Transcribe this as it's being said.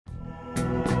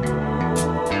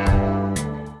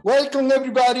Welcome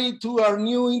everybody to our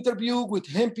new interview with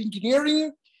Hemp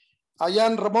Engineering. I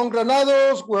am Ramon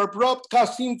Granados. We're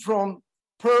broadcasting from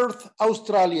Perth,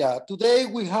 Australia. Today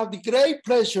we have the great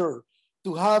pleasure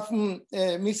to have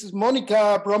Mrs.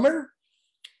 Monika Brümmer.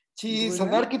 She is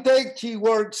an architect. She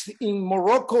works in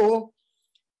Morocco,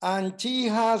 and she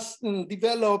has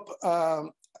developed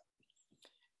an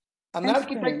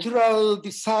architectural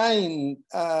design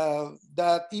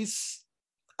that is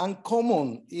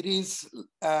uncommon. It is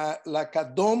like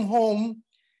a dome home,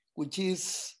 which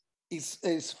is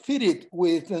fitted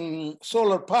with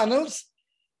solar panels,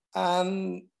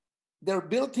 and they're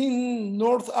built in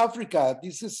North Africa.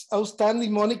 This is outstanding,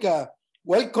 Monika.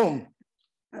 Welcome.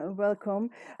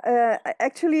 Welcome.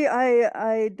 Actually,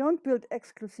 I don't build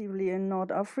exclusively in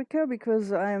North Africa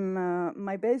because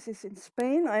my base is in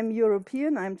Spain. I'm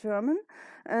European, I'm German,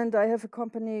 and I have a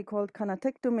company called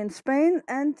Canatectum in Spain,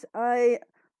 and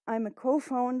I'm a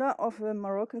co-founder of a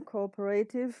Moroccan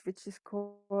cooperative which is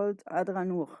called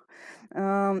Adranur.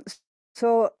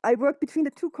 So I work between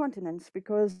the two continents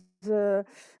because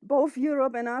both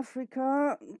Europe and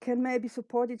Africa can maybe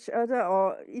support each other,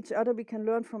 or each other we can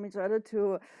learn from each other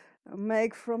to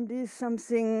make from this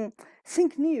something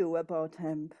new about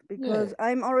hemp, because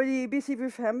I'm already busy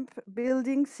with hemp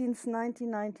building since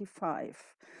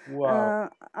 1995. Wow.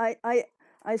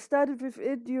 I started with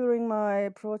it during my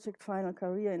project final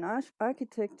career in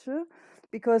architecture,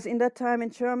 because in that time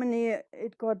in Germany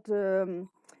it got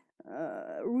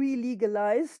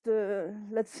re-legalized.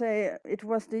 Let's say it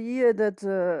was the year that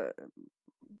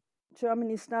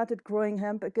Germany started growing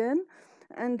hemp again,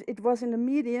 and it was in the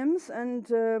mediums, and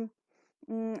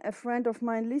a friend of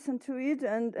mine listened to it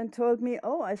and told me,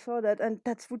 oh, I saw that, and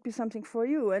that would be something for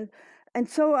you. And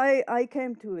so I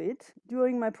came to it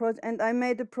during my project, and I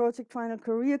made a project final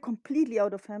career completely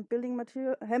out of hemp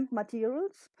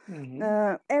materials.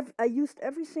 I used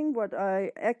everything what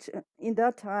I actually in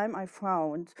that time I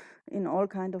found in all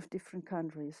kind of different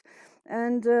countries,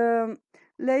 and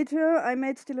later I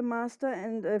made still a master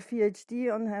and a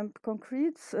PhD on hemp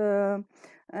concretes, and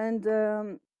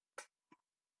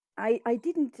I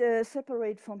didn't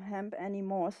separate from hemp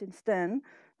anymore since then.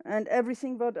 And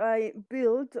everything what I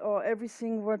build or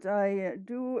everything what I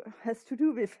do has to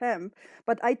do with hemp.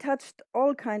 But I touched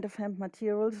all kind of hemp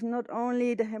materials, not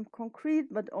only the hemp concrete,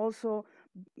 but also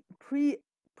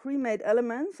pre-made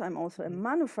elements. I'm also a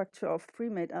manufacturer of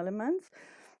pre-made elements,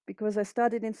 because I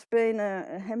started in Spain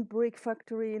a hemp brick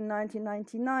factory in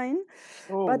 1999.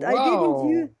 Oh, but wow. I didn't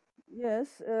use.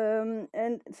 Yes,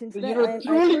 and since then you're a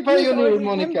truly pioneer,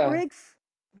 Monika. bricks.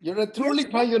 You're a truly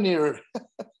pioneer.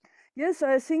 Yes,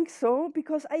 I think so,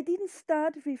 because I didn't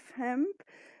start with hemp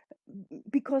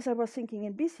because I was thinking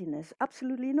in business.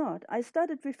 Absolutely not. I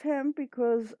started with hemp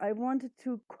because I wanted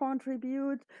to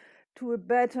contribute to a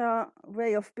better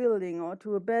way of building, or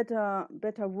to a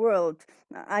better world.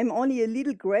 I'm only a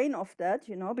little grain of that,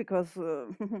 because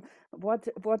what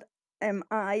am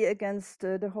I against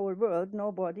the whole world?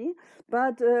 Nobody.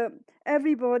 But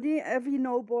every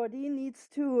nobody needs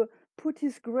to put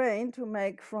his grain to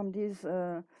make from this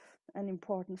an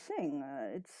important thing.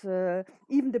 It's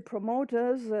even the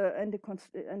promoters and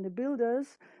the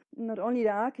builders, not only the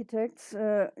architects,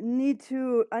 need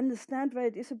to understand what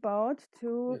it is about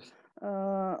to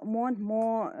more and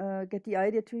more get the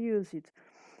idea to use it.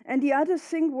 And the other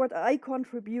thing what I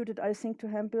contributed, I think, to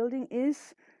hemp building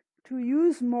is to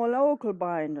use more local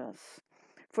binders.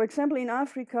 For example, in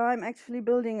Africa, I'm actually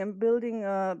building a building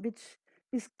which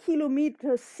is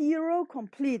kilometer zero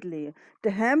completely.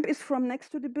 The hemp is from next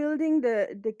to the building,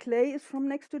 the clay is from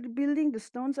next to the building, the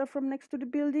stones are from next to the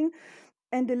building,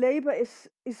 and the labor is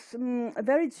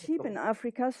very cheap in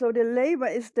Africa. So the labor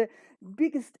is the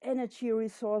biggest energy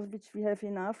resource which we have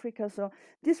in Africa. So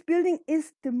this building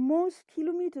is the most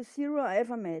kilometer zero I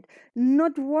ever made.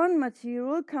 Not one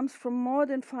material comes from more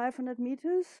than 500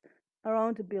 meters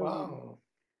around the building. Wow.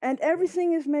 And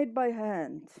everything is made by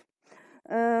hand.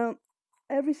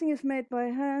 Everything is made by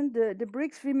hand. The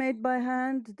bricks we made by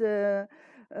hand. The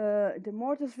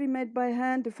mortars we made by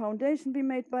hand. The foundation we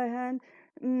made by hand.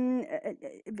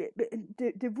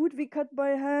 The wood we cut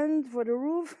by hand for the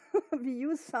roof. We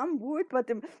use some wood, but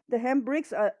the hemp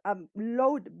bricks are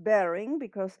load bearing,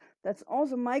 because that's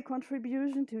also my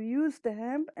contribution, to use the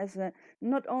hemp as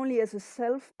not only as a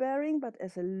self-bearing but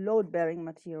as a load bearing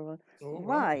material.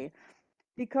 Why?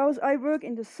 Because I work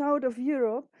in the south of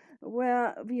Europe,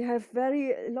 where we have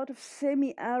a lot of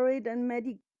semi-arid and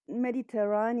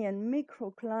Mediterranean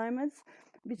microclimates,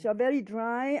 which are very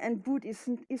dry, and wood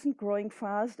isn't growing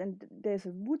fast, and there's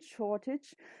a wood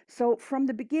shortage. So from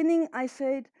the beginning, I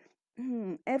said,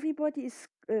 everybody is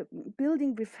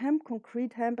building with hemp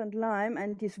concrete, hemp and lime,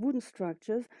 and these wooden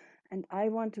structures. And I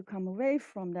want to come away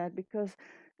from that because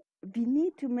we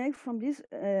need to make from this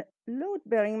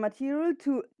load-bearing material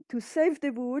to save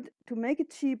the wood, to make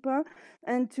it cheaper,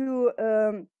 and to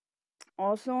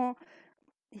also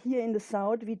here in the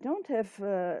south we don't have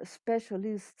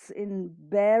specialists in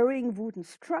bearing wooden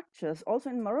structures. Also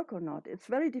in Morocco not. It's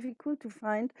very difficult to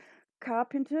find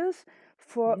carpenters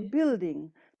for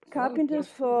building. Carpenters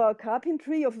for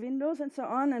carpentry of windows and so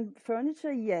on, and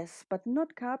furniture, yes, but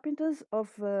not carpenters of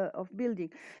building.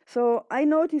 So I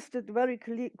noticed it very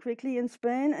quickly in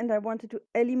Spain, and I wanted to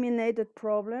eliminate that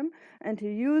problem and to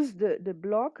use the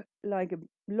block like a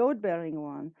load-bearing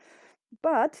one.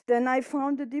 But then I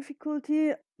found the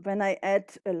difficulty when I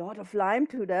add a lot of lime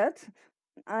to that.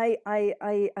 I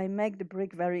make the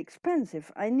brick very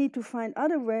expensive. I need to find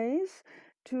other ways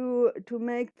to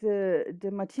make the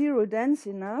material dense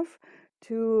enough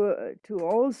to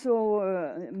also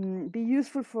be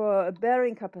useful for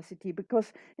bearing capacity.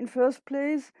 Because in first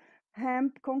place,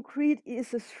 hemp concrete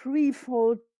is a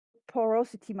threefold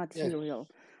porosity material.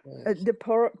 The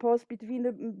pores between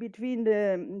the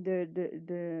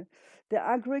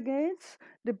aggregates,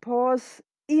 the pores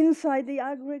inside the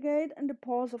aggregate, and the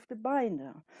pores of the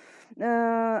binder.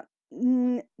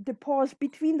 The pores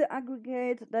between the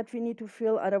aggregate that we need to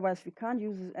fill, otherwise we can't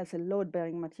use it as a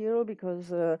load-bearing material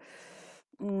because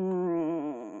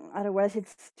otherwise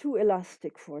it's too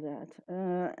elastic for that.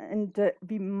 And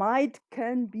we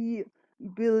can be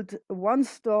build one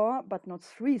store but not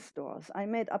 3 stores. I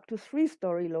made up to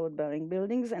 3-story load-bearing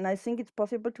buildings, and I think it's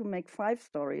possible to make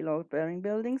 5-story load-bearing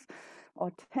buildings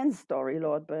or 10-story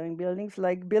load-bearing buildings,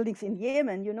 like buildings in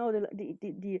Yemen. You know,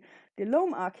 the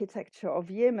loam architecture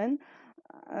of Yemen.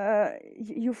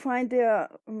 You find there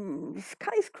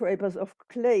skyscrapers of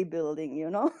clay building, you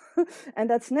know, and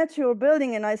that's natural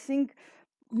building. And I think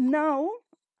now,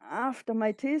 after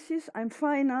my thesis, I'm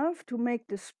fine enough to make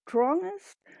the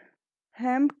strongest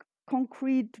hemp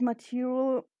concrete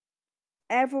material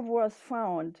ever was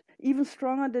found, even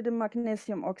stronger than the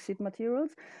magnesium oxide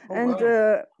materials,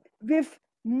 with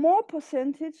more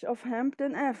percentage of hemp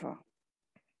than ever.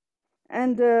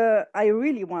 And I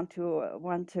really want to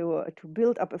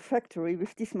build up a factory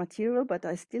with this material, but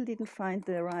I still didn't find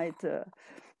the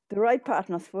right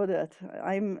partners for that.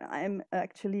 I'm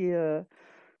actually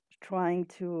trying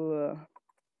to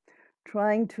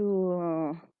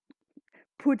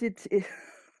put it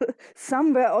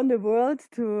somewhere on the world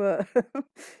to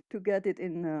get it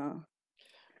in.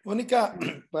 Monica,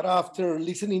 but after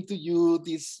listening to you,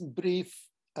 this brief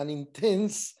and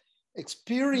intense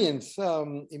experience,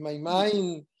 in my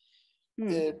mind,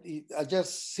 I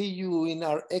just see you in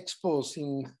our expos,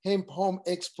 in Hemp Home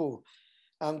Expo,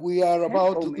 and we are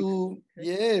about to do,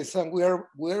 yes, and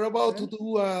we're about to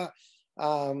do a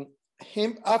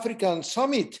Hemp African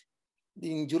Summit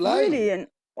in July. Really? And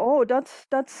oh,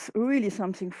 that's really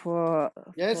something for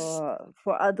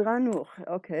Adranur.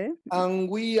 Okay. And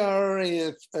we are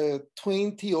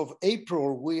 20 of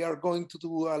April. We are going to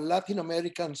do a Latin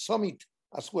American Summit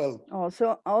as well.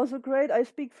 Also great. I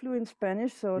speak fluent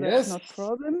Spanish, so that's not a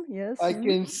problem. Yes. I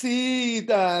can see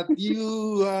that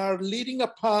you are leading a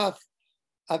path.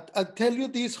 I tell you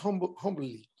this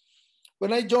humbly.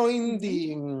 When I joined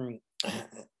the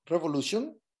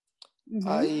revolution,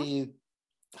 I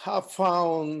have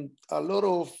found a lot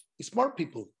of smart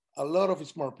people.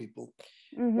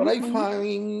 What I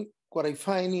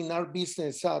find in our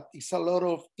business is a lot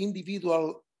of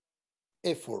individual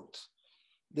effort.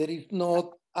 There is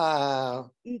not a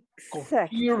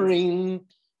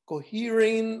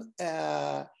coherent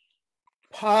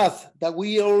path that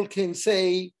we all can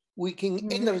say we can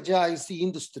energize the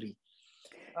industry.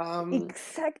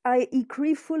 I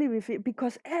agree fully with it,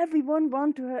 because everyone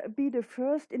wants to be the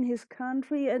first in his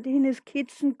country and in his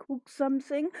kitchen cook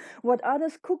something what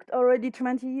others cooked already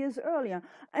 20 years earlier.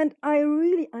 And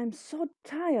I'm so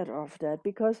tired of that,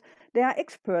 because there are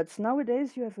experts.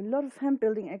 Nowadays, you have a lot of hemp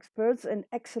building experts and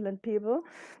excellent people.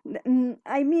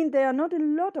 I mean, there are not a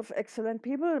lot of excellent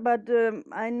people, but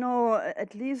I know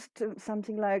at least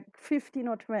something like 15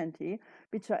 or 20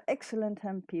 which are excellent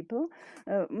hemp people,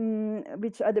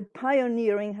 which are the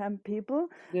pioneering hemp people,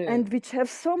 and which have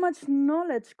so much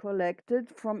knowledge collected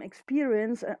from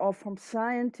experience or from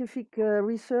scientific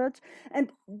research.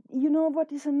 And you know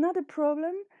what is another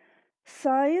problem?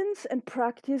 Science and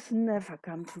practice never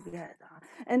come together.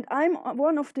 And I'm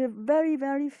one of the very,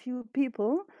 very few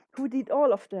people who did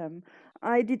all of them.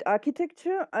 I did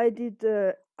architecture,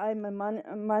 I'm a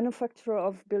manufacturer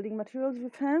of building materials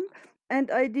with hemp, and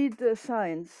I did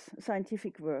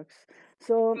scientific works.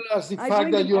 So plus the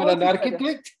fact that you are an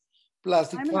architect, plus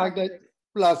the I'm an fact that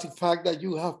architect.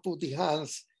 you have put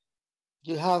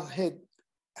you have had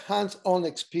hands-on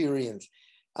experience.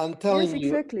 I'm telling Yes, you,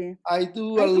 exactly. I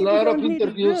do a I think we lot of don't need a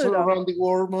interviews builder. around the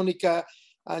world, Monica,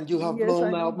 and you have Yes,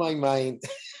 I blown out know. my mind.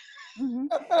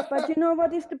 But you know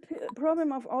what is the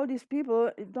problem of all these people?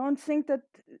 Don't think that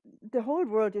the whole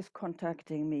world is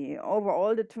contacting me. Over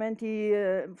all the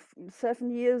 27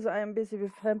 years I am busy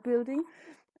with hemp building,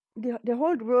 the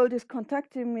whole world is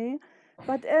contacting me,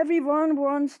 but everyone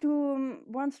wants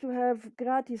to have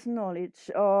gratis knowledge,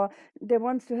 or they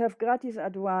wants to have gratis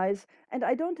advice, and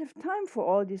I don't have time for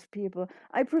all these people.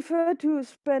 I prefer to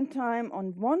spend time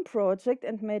on one project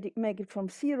and make it from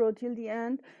zero till the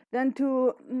end than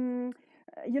to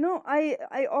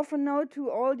I offer now to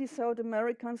all these South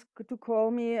Americans to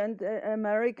call me, and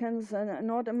Americans and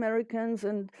North Americans,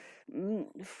 and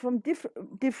from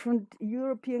different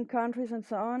European countries and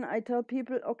so on. I tell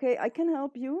people, okay, I can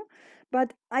help you,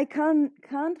 but I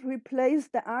can't replace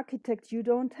the architect you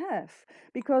don't have,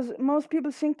 because most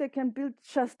people think they can build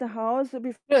just a house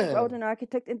without an Yeah,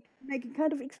 architect and make a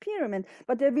kind of experiment,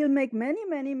 but they will make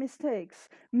many mistakes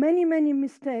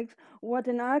what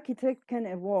an architect can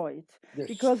avoid, yes,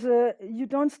 because you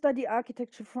don't study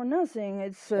architecture for nothing.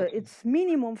 exactly. It's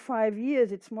minimum 5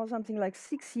 years. It's more something like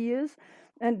 6 years,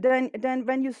 and then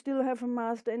when you still have a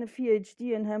master and a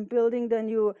PhD in hemp building, then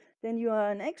you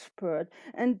are an expert,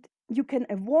 and you can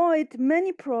avoid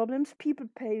many problems people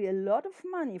pay a lot of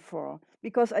money for,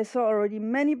 because I saw already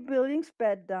many buildings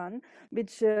bad done,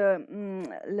 which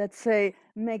let's say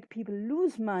make people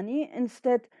lose money.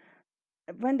 Instead,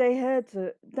 when they had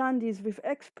done this with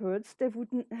experts, they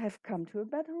wouldn't have come to a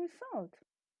better result.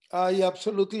 I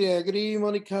absolutely agree,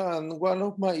 Monica. And one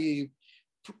of my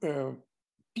uh,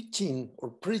 pitching or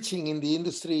preaching in the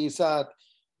industry is that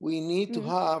we need to Mm.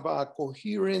 have a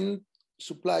coherent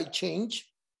supply chain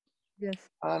Yes.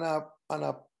 and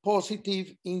a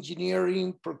positive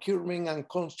engineering, procurement, and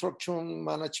construction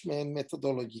management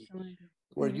methodology,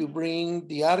 where Mm. you bring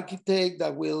the architect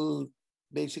that will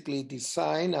basically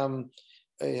design and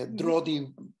Mm. draw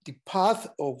the path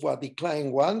of what the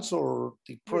client wants or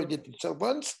the Yes. project itself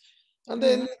wants. And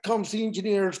then Mm. comes the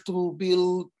engineers to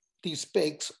build the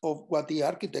specs of what the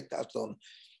architect has done.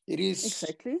 It is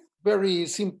Exactly. very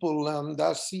simple, and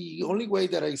that's the only way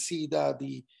that I see that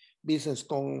the business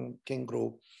can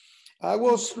grow. I Mm.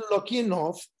 was lucky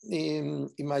enough in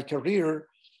my career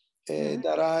Mm.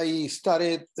 that I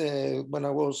started when I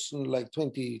was like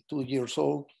 22 years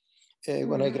old.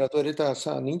 When I Mm. graduated as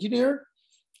an engineer,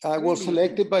 I was Really?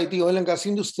 selected by the oil and gas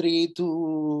industry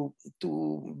to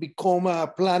become a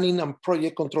planning and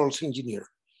project controls engineer.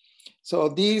 So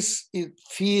this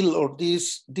field or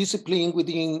this discipline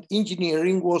within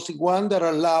engineering was the one that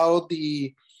allowed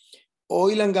the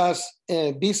oil and gas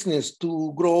business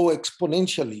to grow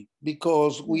exponentially,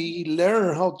 because we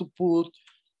learn how to put,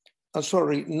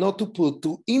 sorry, not to put,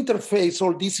 to interface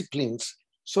all disciplines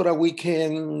so that we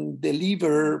can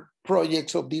deliver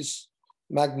projects of this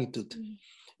magnitude. Mm.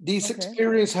 This Okay.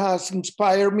 experience has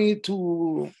inspired me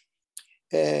to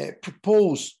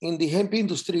propose in the hemp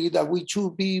industry that we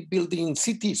should be building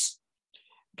cities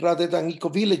rather than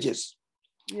eco-villages.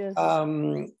 Yes.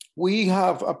 We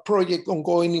have a project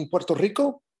ongoing in Puerto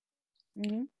Rico,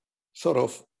 Mm. sort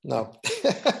of now.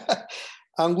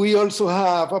 And we also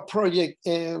have a project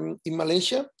in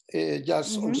Malaysia,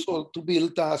 just Mm. also to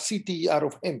build a city out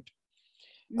of hemp.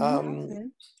 Okay.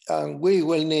 And we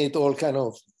will need all kind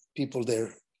of people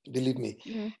there, believe me.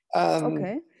 Mm. Um,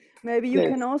 Okay. Maybe you yes,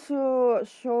 can also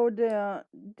show the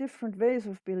different ways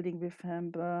of building with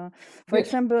hemp. For yes,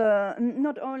 example,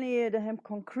 not only the hemp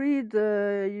concrete,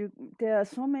 there are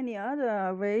so many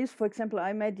other ways. For example,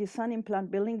 I made the sun implant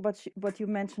building, but what you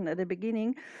mentioned at the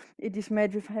beginning, it is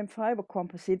made with hemp fiber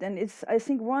composite, and it's, I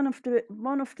think, one of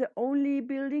the only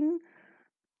building,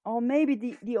 or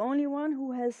maybe the only one,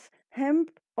 who has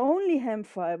only hemp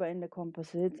fiber in the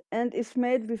composite, and is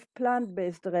made with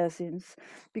plant-based resins,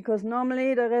 because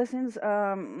normally the resins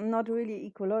are not really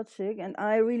ecologic, and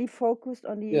I really focused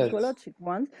on the yes, ecologic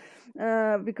ones,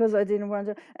 because I didn't want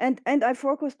to, and I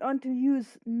focused on to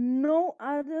use no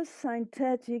other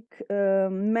synthetic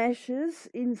meshes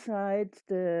inside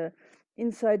the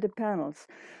panels,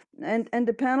 and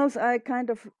the panels are kind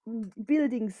of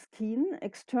building skin,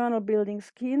 external building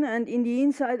skin, and in the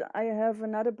inside I have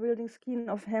another building skin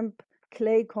of hemp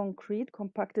clay concrete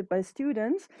compacted by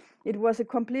students. It was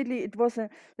a,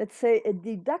 let's say, a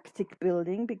didactic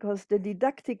building, because the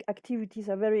didactic activities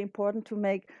are very important to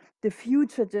make the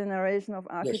future generation of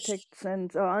yes. architects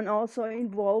and so on also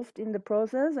involved in the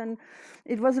process. And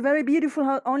it was very beautiful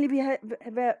how only we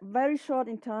were very short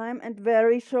in time and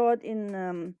very short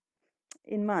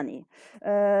in money.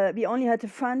 We only had the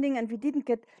funding, and we didn't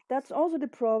get. That's also the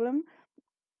problem.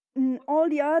 All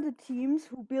the other teams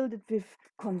who build it with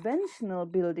conventional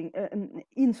building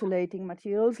insulating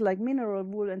materials like mineral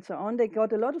wool and so on, they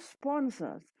got a lot of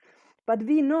sponsors, but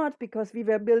we not, because we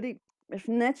were building with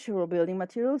natural building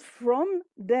materials from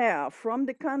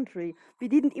the country. We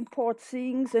didn't import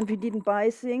things and we didn't buy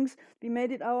things. We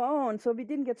made it our own, so we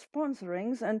didn't get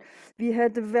sponsorings, and we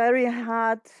had a very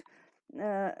hard.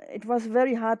 It was a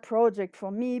very hard project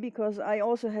for me because I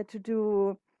also had to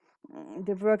do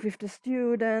the work with the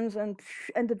students, and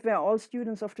it were all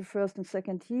students of the first and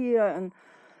second year,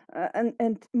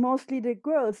 and mostly the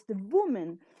girls, the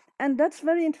women, and that's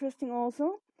very interesting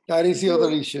also. That is the other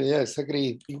issue. Yes,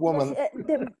 agreed. The woman. Yes,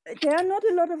 there are not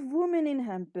a lot of women in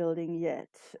hemp building yet,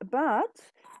 but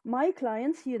my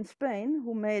clients here in Spain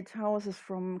who made houses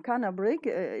from canna brick,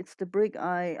 it's the brick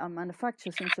I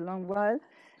manufacture since a long while.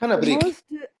 Canna brick.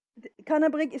 Canna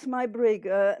brick is my brick,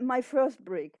 my first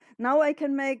brick. Now I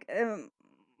can make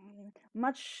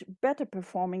much better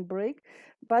performing brick,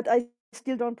 but I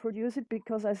still don't produce it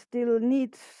because I still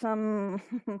need some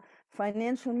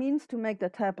financial means to make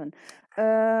that happen.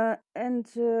 The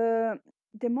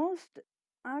most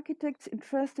architects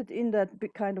interested in that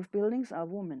kind of buildings are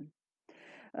women.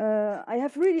 I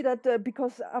have really that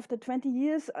because after 20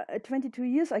 years, 22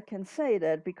 years, I can say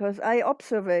that because I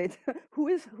observe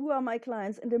who are my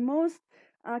clients, and the most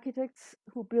architects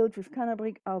who build with canna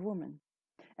brick are women,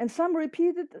 and some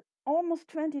repeated almost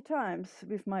 20 times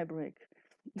with my brick.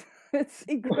 It's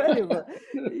incredible.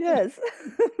 Yes.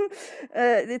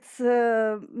 And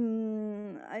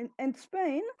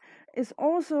Spain is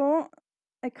also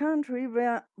a country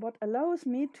where what allows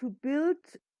me to build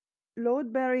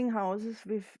load-bearing houses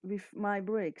with my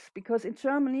bricks, because in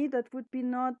Germany that would be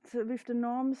not with the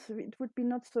norms, it would be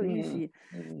not so easy.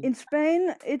 In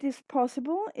Spain it is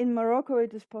possible, in Morocco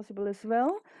it is possible as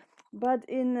well, but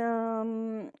in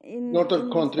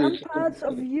some parts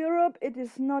of Europe it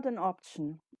is not an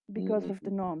option because of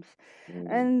the norms.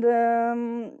 And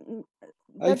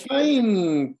I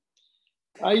find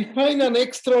an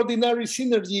extraordinary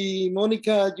synergy,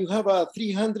 Monica. You have a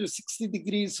 360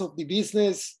 degrees of the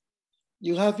business.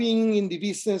 You have been in the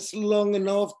business long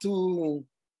enough to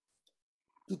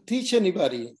teach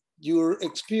anybody. Your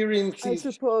experience is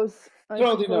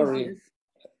extraordinary.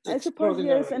 I suppose,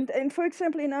 yes. And for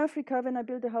example, in Africa, when I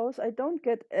build a house, I don't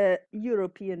get a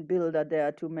European builder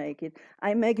there to make it.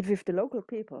 I make it with the local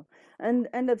people. And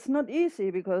that's not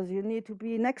easy because you need to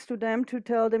be next to them to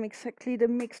tell them exactly the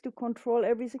mix, to control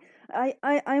everything.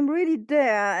 I'm really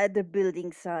there at the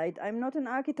building site. I'm not an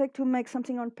architect who makes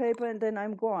something on paper and then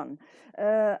I'm gone.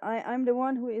 I'm the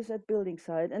one who is at building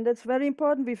site. And that's very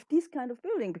important with this kind of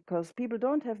building because people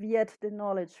don't have yet the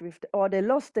knowledge or they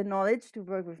lost the knowledge to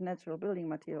work with natural building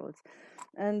materials.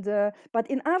 And but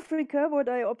in Africa, what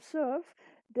I observe,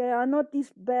 there are not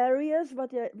these barriers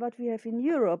what we have in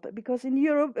Europe, because in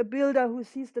Europe a builder who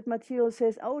sees that material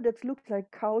says, oh, that looks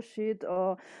like cow shit,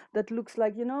 or that looks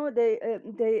like, you know, they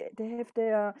have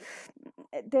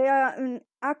they are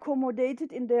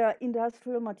accommodated in their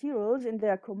industrial materials, in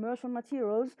their commercial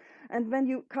materials, and when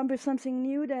you come with something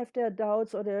new, they have their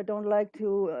doubts, or they don't like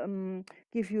to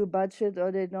give you a budget,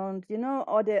 or they don't, you know,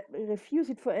 or they refuse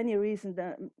it for any reason.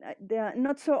 They are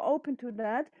not so open to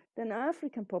that than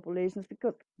African populations,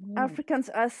 because Africans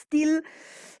are still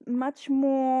much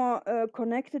more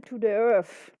connected to the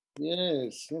earth.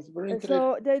 Yes, that's very interesting.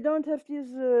 So they don't have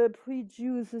these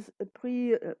prejudices,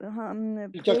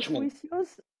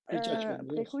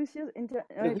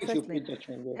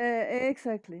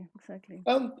 exactly.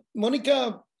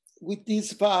 Monica, with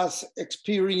this vast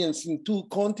experience in 2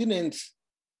 continents,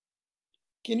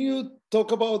 can you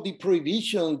talk about the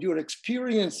prohibition, your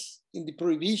experience in the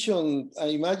prohibition? I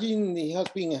imagine it has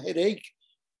been a headache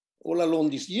all along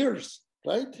these years,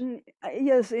 right?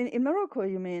 Yes, in Morocco,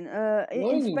 you mean?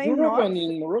 In Spain, Europe not. And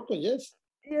in Morocco, yes.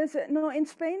 Yes, no, in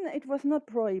Spain it was not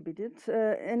prohibited.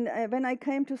 And when I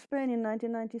came to Spain in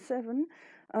 1997,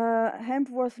 hemp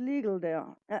was legal there,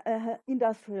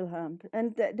 industrial hemp.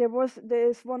 And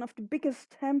there's one of the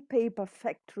biggest hemp paper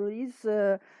factories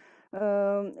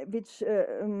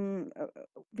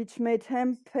which made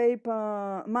hemp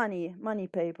paper money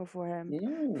paper for hemp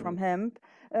from hemp,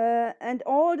 and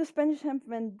all the Spanish hemp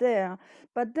went there.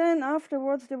 But then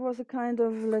afterwards there was a kind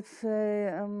of, let's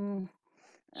say,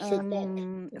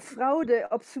 fraud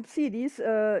of subsidies,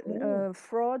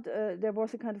 fraud. There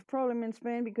was a kind of problem in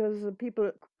Spain because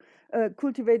people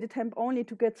cultivated hemp only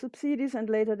to get subsidies, and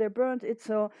later they burned it.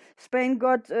 So Spain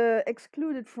got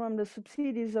excluded from the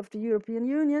subsidies of the European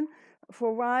Union for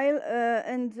a while,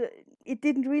 and it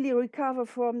didn't really recover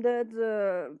from that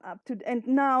up to, and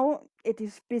now it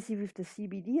is busy with the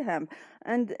CBD hemp,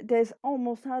 and there's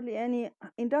almost hardly any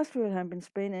industrial hemp in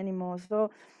Spain anymore.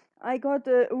 So I got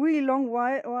a really long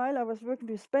while I was working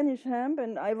with Spanish hemp,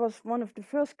 and I was one of the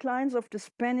first clients of the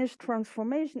Spanish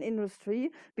transformation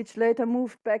industry, which later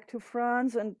moved back to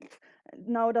France and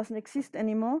now doesn't exist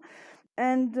anymore.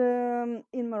 And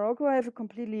in Morocco, I have a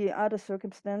completely other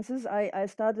circumstances. I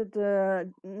started,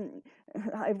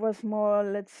 I was more,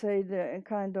 let's say, the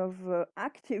kind of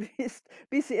activist,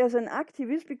 busy as an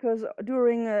activist, because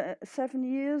during 7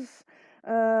 years,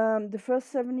 the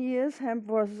first 7 years, hemp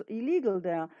was illegal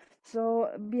there. So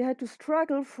we had to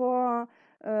struggle for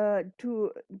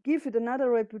to give it another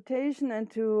reputation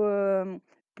and to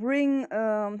bring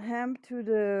hemp to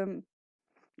the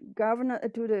governor,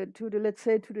 to the let's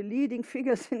say to the leading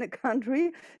figures in the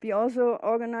country. We also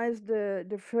organized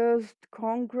the first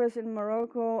congress in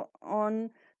Morocco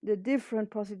on the different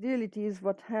possibilities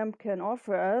what hemp can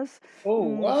offer us. Oh,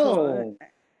 wow.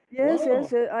 Yes, Wow.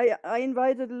 yes. I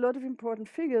invited a lot of important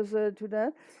figures to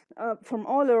that from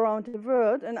all around the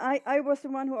world, and I was the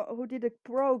one who did a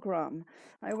program.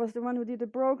 I was the one who did a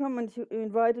program and who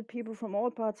invited people from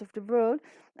all parts of the world,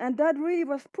 and that really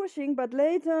was pushing. But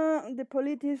later, the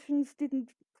politicians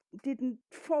didn't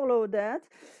follow that.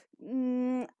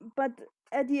 But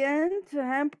at the end,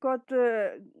 hemp got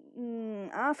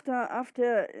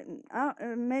after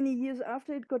many years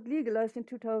after it got legalized in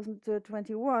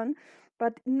 2021.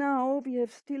 But now we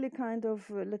have still a kind of,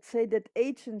 let's say, that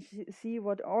agency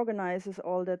what organizes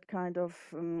all that kind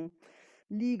of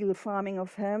legal farming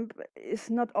of hemp is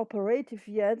not operative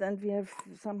yet, and we have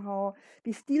somehow,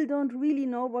 we still don't really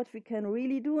know what we can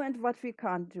really do and what we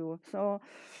can't do. So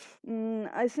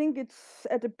I think it's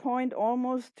at a point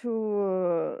almost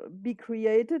to be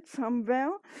created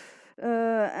somewhere,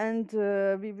 and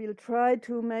we will try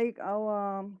to make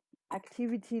our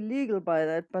activity legal by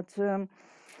that. But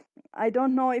I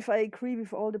don't know if I agree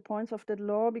with all the points of that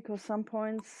law, because some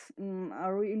points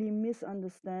are really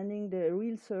misunderstanding the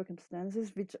real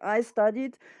circumstances, which I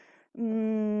studied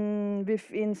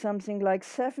within something like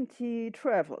 70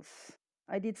 travels.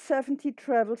 I did 70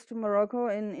 travels to Morocco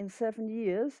in 7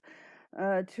 years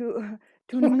to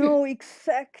to know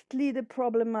exactly the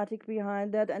problematic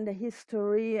behind that and the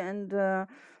history, and But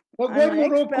why I'm an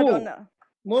expert on Morocco? that.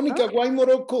 Monica, why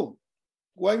Morocco?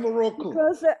 Why Morocco?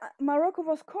 Because Morocco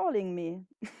was calling me.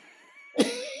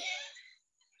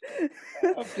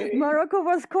 Okay. Morocco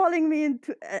was calling me in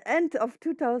end of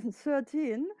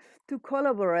 2013 to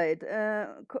collaborate.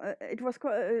 It was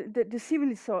the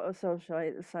civil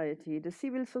society, the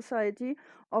civil society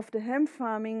of the hemp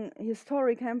farming,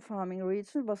 historic hemp farming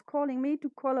region, was calling me to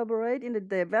collaborate in the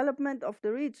development of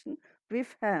the region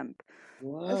with hemp.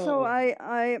 So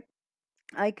Wow.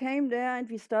 I came there, and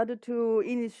we started to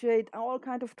initiate all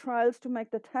kind of trials to make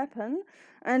that happen.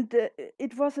 And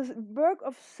it was a work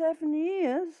of 7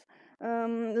 years,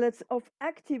 of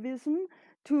activism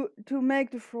to make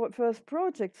the first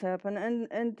projects happen.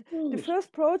 And the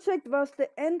first project was the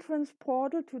entrance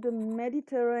portal to the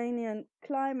Mediterranean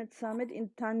Climate Summit in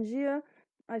Tangier.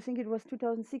 I think it was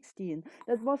 2016.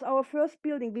 That was our first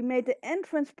building. We made the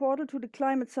entrance portal to the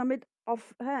climate summit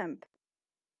of hemp.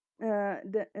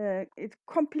 It's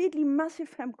completely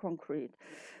massive hemp concrete,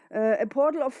 a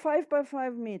portal of 5 by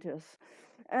 5 meters,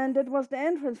 and that was the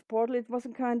entrance portal. It was a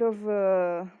kind of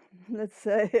let's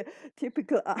say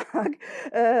typical arc,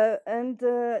 and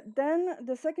then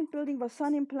the second building was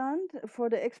sun implant for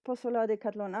the Expo Solar de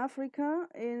Catalan Africa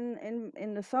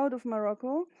in the south of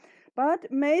Morocco,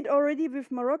 but made already with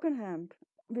Moroccan hemp,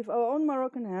 with our own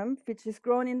Moroccan hemp, which is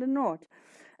grown in the north.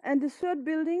 And the third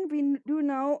building we do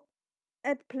now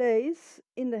at place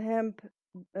in the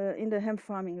hemp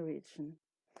farming region.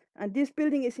 And this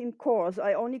building is in course.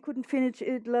 I only couldn't finish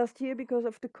it last year because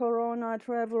of the corona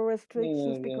travel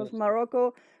restrictions, because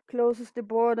Morocco closes the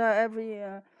border every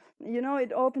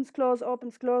it opens, close,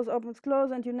 opens, close, opens, close,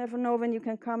 and you never know when you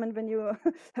can come and when you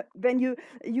when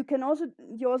you can also,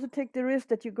 you also take the risk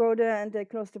that you go there and they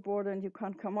close the border and you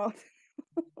can't come out.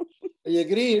 I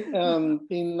agree.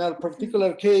 In a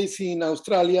particular case in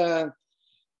Australia,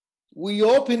 we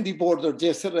opened the border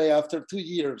yesterday after 2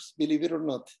 years, believe it or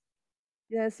not.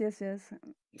 Yes, yes, yes.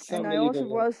 It's And I also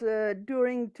unbelievable. was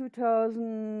during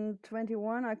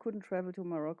 2021, I couldn't travel to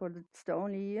Morocco. That's the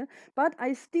only year. But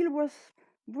I still was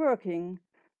working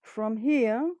from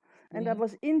here, and I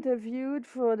was interviewed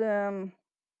for the.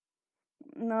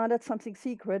 No, that's something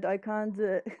secret. I can't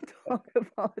talk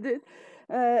about it.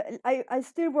 I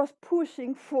still was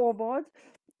pushing forward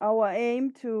our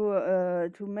aim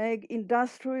to make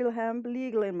industrial hemp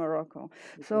legal in Morocco.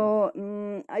 So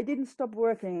I didn't stop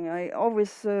working. I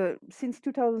always, since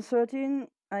 2013,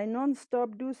 I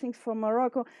non-stop do things for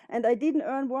Morocco, and I didn't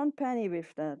earn one penny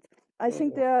with that. I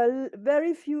think there are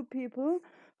very few people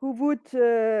who would,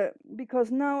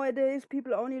 because nowadays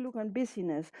people only look on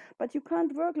business, but you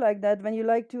can't work like that when you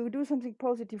like to do something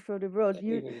positive for the world.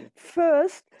 The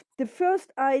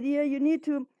first idea you need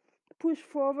to push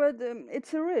forward.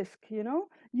 It's a risk, you know.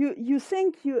 You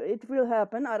think it will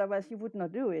happen, otherwise you would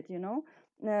not do it, you know.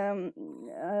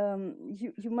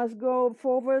 You must go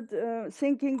forward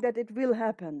thinking that it will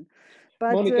happen,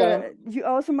 but Monica, you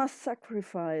also must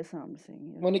sacrifice something,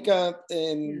 you know? Monica,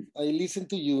 Yes. I listened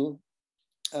to you.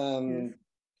 Yes.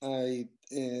 I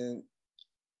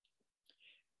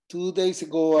 2 days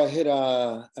ago I had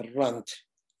a rant,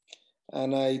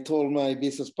 and I told my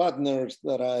business partners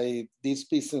that this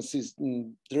business is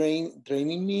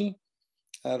draining me.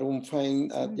 I'm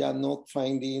not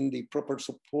finding the proper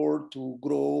support to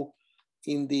grow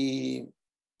in the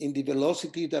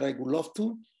velocity that I would love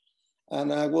to.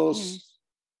 And I was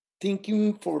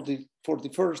thinking for the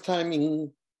first time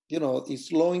in, is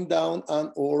slowing down and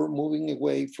or moving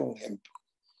away from hemp.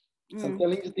 I'm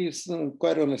telling you this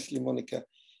quite honestly, Monica.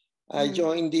 I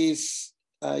joined this.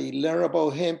 I learned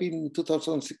about hemp in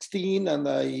 2016, and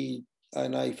I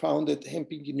founded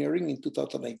Hemp Engineering in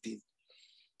 2019.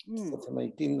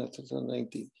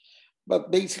 2019.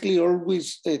 But basically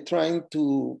always trying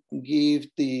to give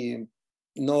the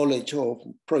knowledge of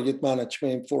project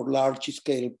management for large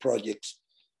scale projects.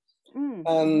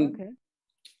 And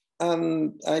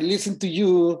I listened to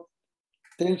you,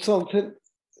 then something,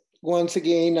 once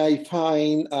again, I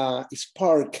find a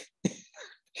spark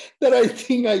that I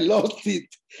think I lost it.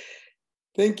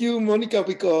 Thank you, Monica,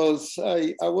 because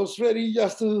I was ready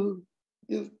just to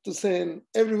say,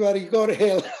 everybody go to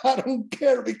hell. I don't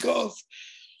care, because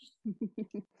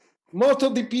most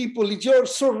of the people, you're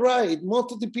so right,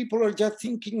 most of the people are just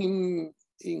thinking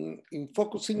in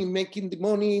focusing in making the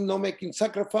money, not making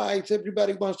sacrifice.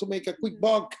 Everybody wants to make a quick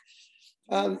buck.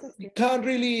 And you can't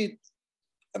really,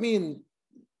 I mean,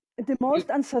 the most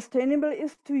unsustainable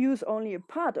is to use only a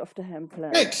part of the hemp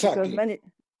plant. Exactly. Because when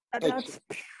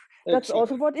that's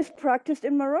also what is practiced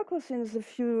in Morocco since a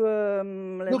few,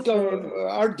 let's say,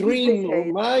 our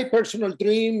dream, my personal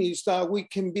dream, is that we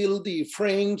can build the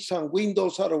frames and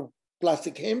windows out of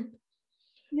plastic hemp.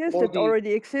 Yes, that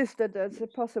already exists. That's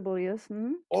possible. Yes.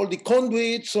 All the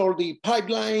conduits, all the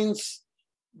pipelines.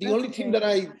 The only thing that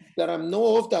I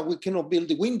know of that we cannot build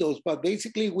the windows, but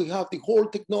basically we have the whole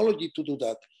technology to do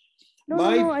that.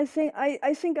 No. I think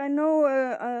I know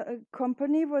a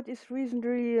company what is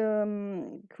recently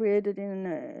created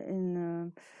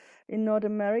in North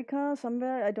America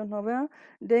somewhere. I don't know where.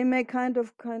 They make kind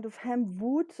of hemp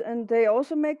wood, and they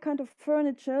also make kind of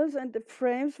furnitures and the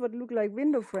frames what look like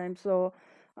window frames. So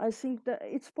I think that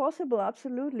it's possible,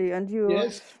 absolutely. And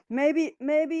maybe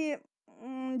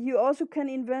you also can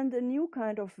invent a new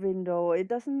kind of window. It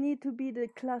doesn't need to be the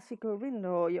classical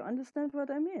window. You understand what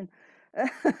I mean?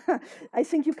 I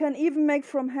think you can even make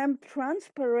from hemp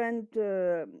transparent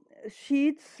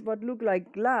sheets what look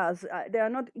like glass. They are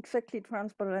not exactly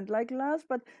transparent like glass,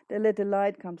 but they let the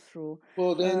light come through.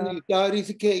 Well, then if that is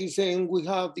the case, then we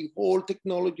have the whole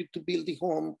technology to build the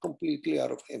home completely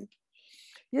out of hemp.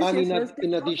 Yes, and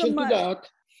in addition to that,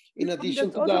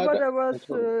 that's also what I was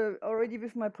already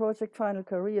with my project Final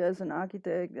Career as an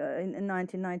architect in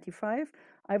 1995.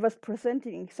 I was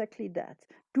presenting exactly that.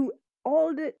 Do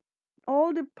all the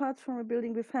parts from a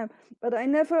building with hemp, but I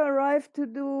never arrived to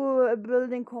do a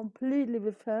building completely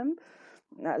with hemp.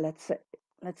 Let's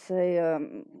say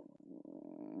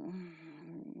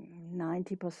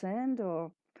 90%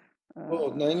 or.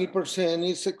 90%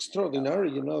 is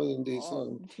extraordinary, you know, in this.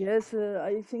 Yes,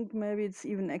 I think maybe it's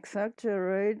even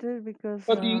exaggerated because.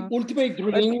 But the ultimate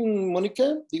dream,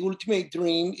 Monica, the ultimate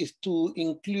dream is to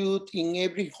include in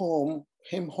every home,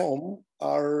 hemp home,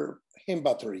 our hemp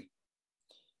battery.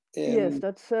 Yes,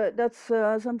 that's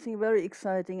something very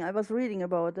exciting. I was reading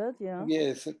about that. Yeah.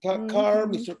 Yes,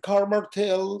 Mr. Carl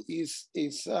Martel is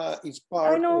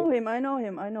part. I know him.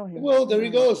 Well, there he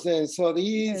goes then. So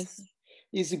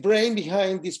he's the brain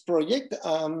behind this project.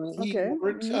 He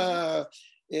works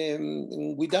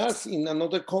with us in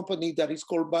another company that is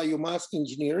called Biomass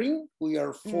Engineering. We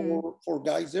are four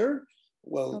guys there.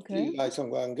 Well, 3 guys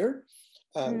and 1 girl.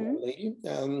 One lady.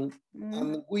 And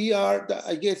we are,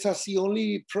 I guess that's the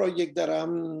only project that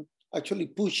I'm actually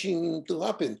pushing to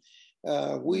happen.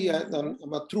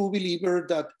 I'm a true believer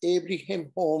that every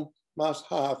hemp home must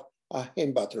have a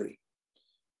hemp battery.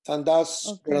 And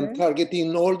that's where I'm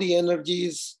targeting all the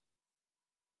energies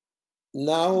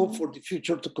now for the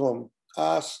future to come.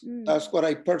 That's what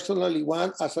I personally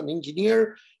want as an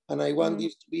engineer, and I want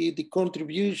this to be the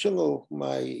contribution of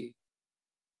my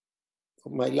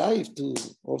life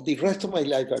of the rest of my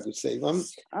life, I would say. I'm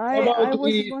about to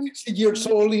be 60 years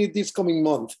old this coming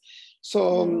month.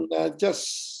 So I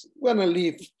just want to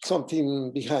leave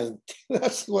something behind.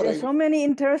 That's what There's so many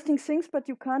interesting things, but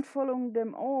you can't follow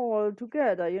them all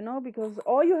together, you know, because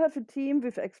or you have a team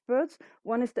with experts.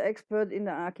 One is the expert in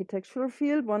the architectural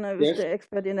field, one is the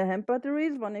expert in the hemp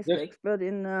batteries, one is the expert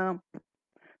in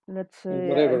let's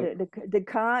say the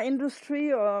car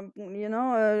industry, or you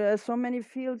know, so many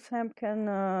fields hemp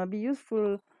can be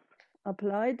useful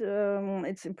applied.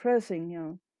 It's impressive,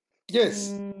 yeah.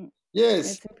 Yes,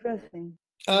 yes. It's impressive.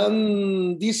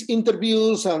 And these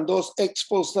interviews and those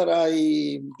expos that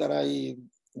I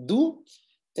do,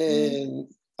 and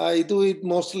I do it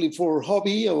mostly for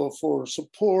hobby or for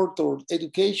support or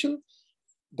education.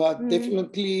 But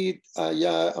definitely,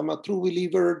 yeah, I'm a true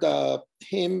believer that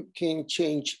hemp can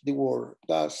change the world.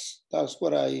 That's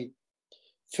what I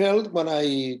felt when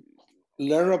I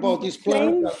learned about this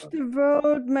plant. Change the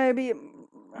world, maybe.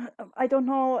 I don't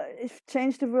know if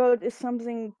change the world is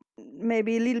something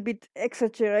maybe a little bit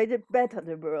exaggerated. Better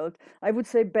the world. I would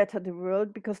say better the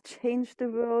world, because change the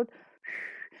world.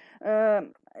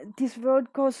 This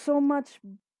world goes so much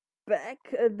back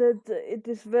that it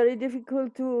is very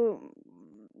difficult to,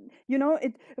 you know,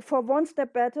 it for one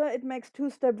step better, it makes two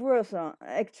step worse,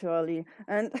 actually.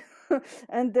 And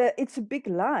and it's a big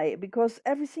lie, because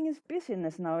everything is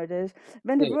business nowadays.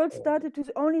 When the world started to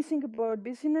only think about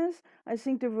business, I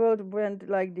think the world went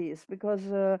like this, because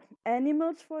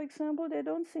animals, for example, they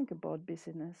don't think about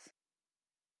business.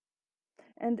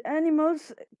 And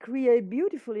animals create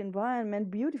beautiful environment,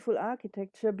 beautiful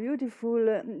architecture,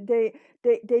 beautiful. They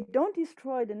don't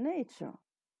destroy the nature.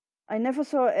 I never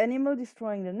saw an animal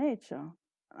destroying the nature.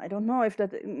 I don't know if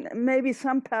that, maybe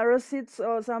some parasites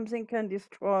or something can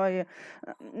destroy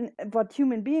what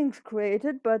human beings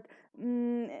created, but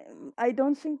I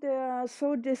don't think they are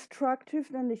so destructive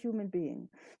than the human being.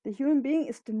 The human being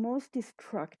is the most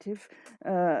destructive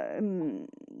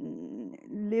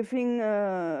living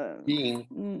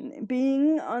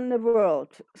being on the world.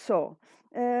 So,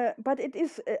 but it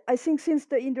is, I think, since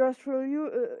the Industrial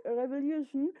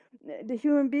Revolution, the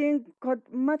human being got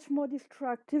much more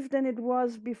destructive than it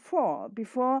was before.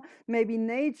 Before, maybe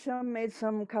nature made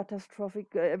some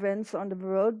catastrophic events on the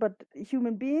world, but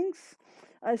human beings,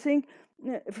 I think,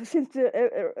 since the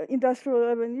Industrial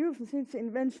Revolution, since the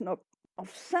invention of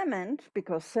cement,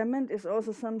 because cement is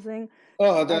also something,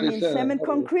 cement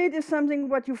concrete is something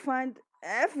what you find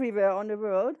everywhere on the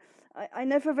world. I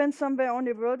never went somewhere on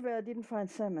the world where I didn't find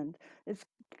cement. It's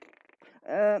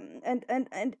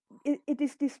and it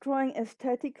is destroying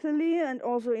aesthetically and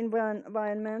also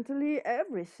environmentally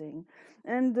everything.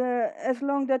 And as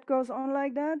long that goes on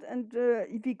like that, and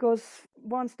if it goes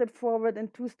one step forward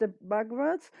and two steps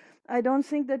backwards, I don't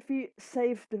think that we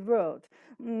save the world.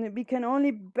 We can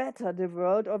only better the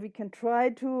world, or we can try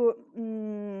to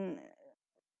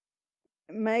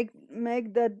make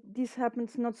that this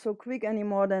happens not so quick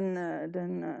anymore than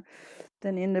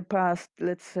in the past,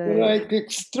 let's say. Like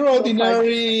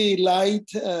extraordinary light,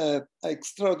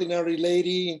 extraordinary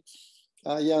lady.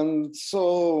 I am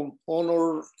so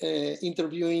honored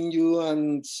interviewing you,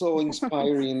 and so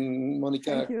inspiring,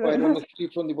 Monika, quite honestly,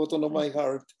 from the bottom of my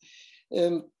heart.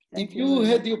 If you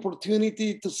had the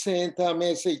opportunity to send a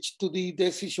message to the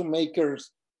decision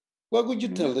makers, what would you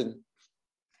tell them?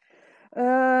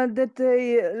 That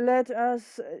they let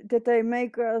us, that they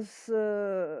make us,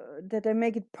 that they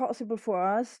make it possible for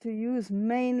us to use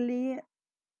mainly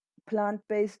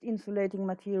plant-based insulating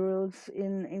materials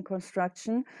in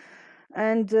construction,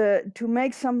 and to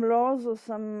make some laws or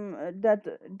some that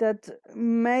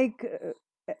make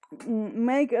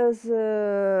us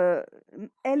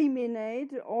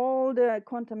eliminate all the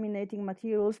contaminating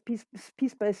materials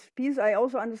piece by piece. I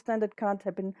also understand that can't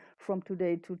happen from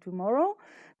today to tomorrow.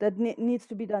 That needs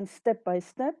to be done step by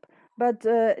step. But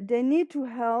they need to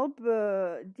help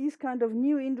these kind of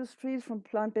new industries from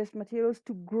plant-based materials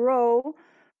to grow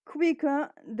quicker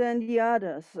than the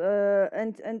others,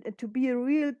 and to be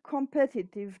real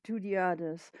competitive to the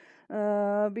others,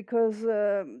 because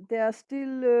they are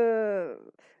still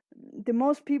the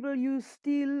most people use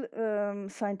still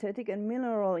synthetic and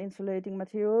mineral insulating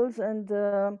materials, and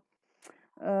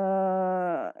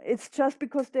it's just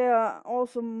because they are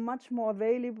also much more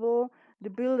available. The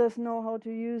builders know how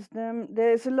to use them.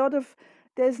 There's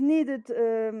needed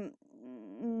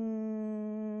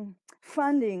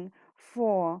funding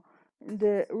for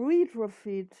the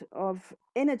retrofit of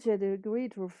energetic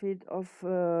retrofit of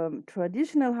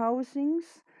traditional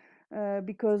housings,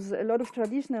 because a lot of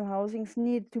traditional housings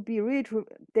need to be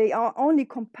they are only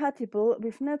compatible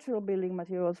with natural building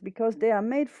materials because they are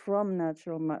made from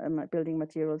natural building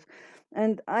materials.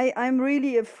 And I'm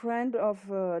really a friend of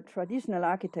traditional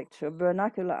architecture,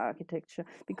 vernacular architecture,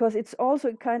 because it's also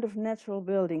a kind of natural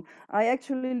building. I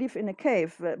actually live in a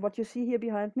cave. What you see here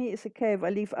behind me is a cave.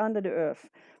 I live under the earth,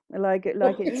 like an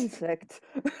insect.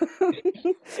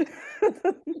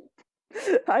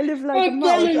 I live like a I'm mouse.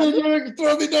 telling you, you're an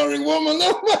extraordinary woman.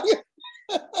 Oh my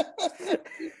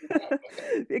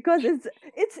Because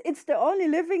it's the only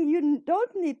living you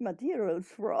don't need materials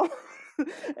for.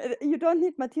 You don't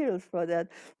need materials for that.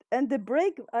 And the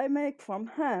break I make from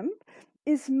hemp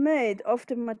is made of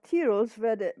the materials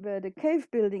where the cave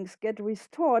buildings get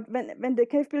restored. When the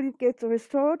cave building gets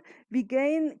restored, we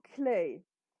gain clay.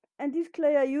 And this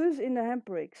clay I use in the hemp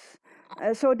bricks.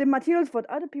 So the materials what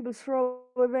other people throw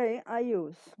away, I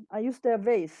use their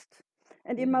waste.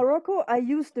 And in Morocco, I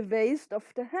use the waste of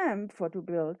the hemp for to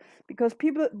build, because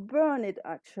people burn it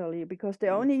actually, because they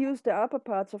only use the upper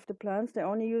parts of the plants. They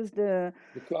only use the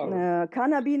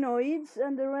cannabinoids,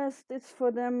 and the rest is for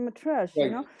them trash, right.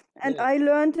 you know. And I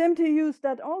learned them to use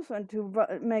that also, and to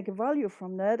make a value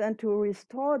from that, and to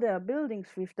restore their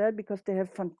buildings with that, because they have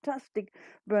fantastic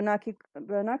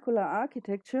vernacular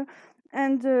architecture.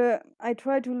 And I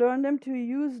try to learn them to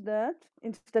use that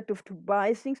instead of to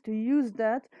buy things, to use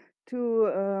that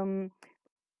to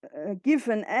give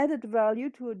an added value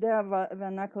to their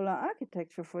vernacular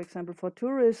architecture, for example, for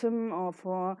tourism, or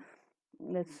for,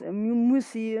 let's say, a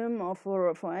museum, or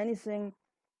for anything.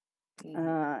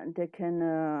 They can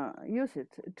use it.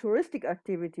 Touristic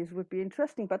activities would be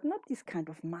interesting, but not this kind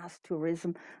of mass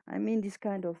tourism. I mean, this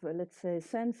kind of, let's say,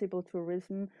 sensible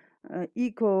tourism,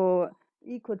 ecotourism,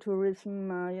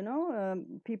 you know,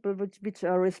 people which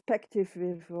are respective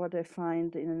with what they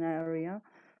find in an area.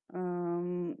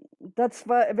 That's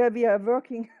where we are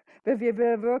working, where we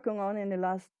were working on in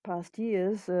the past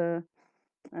years,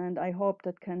 and I hope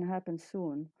that can happen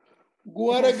soon.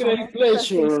 What a great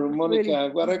pleasure, Monica.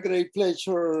 Really. What a great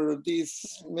pleasure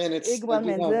these minutes that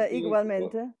you have.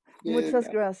 Igualmente. Muchas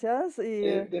gracias.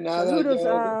 Y De nada,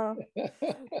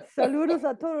 saludos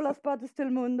a todas las partes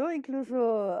del mundo,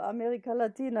 incluso América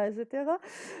Latina, etc.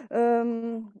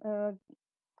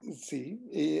 Sí.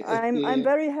 I'm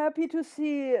very happy to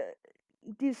see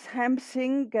this hemp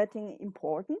thing getting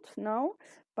important now,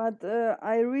 but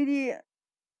I really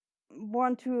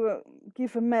want to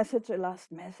give a message, a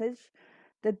last message,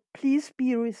 that please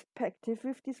be respectful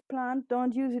with this plant.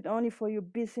 Don't use it only for your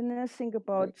business. Think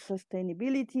about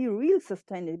sustainability, real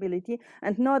sustainability,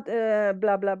 and not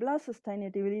blah blah blah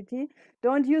sustainability.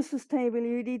 Don't use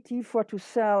sustainability for to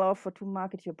sell or for to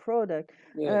market your product.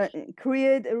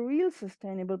 Create a real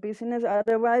sustainable business.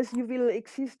 Otherwise, you will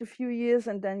exist a few years,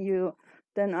 and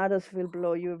then others will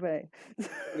blow you away.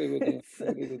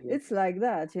 It's like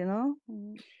that, you know.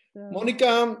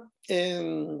 Monica,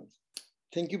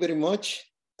 thank you very much.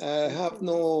 I have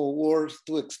no words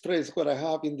to express what I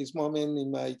have in this moment in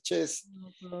my chest.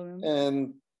 No problem.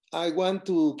 And I want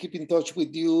to keep in touch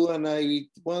with you, and I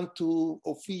want to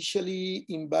officially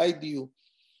invite you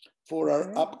for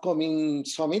our upcoming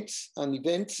summits and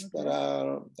events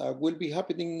that will be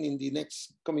happening in the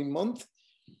next coming month,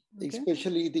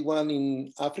 especially the one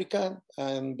in Africa.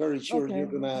 I'm very sure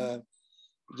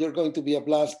you're going to be a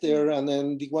blast there, and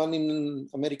then the one in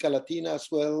America Latina as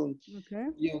well.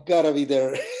 You gotta be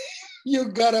there. You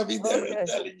gotta be there. I'm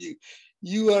telling you,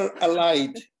 you are a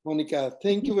light, Monica.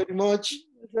 Thank you very much.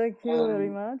 Thank you very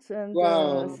much, and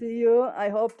see you. I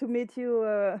hope to meet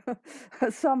you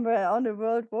somewhere on the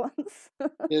world once.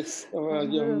 Yes,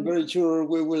 I'm very sure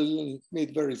we will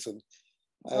meet very soon.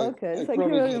 I thank you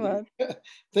very much.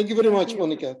 Thank you very much,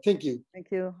 Monica. Thank you.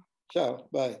 Thank you. Ciao.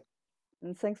 Bye.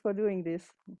 And thanks for doing this.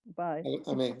 Bye.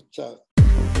 Amen. Ciao.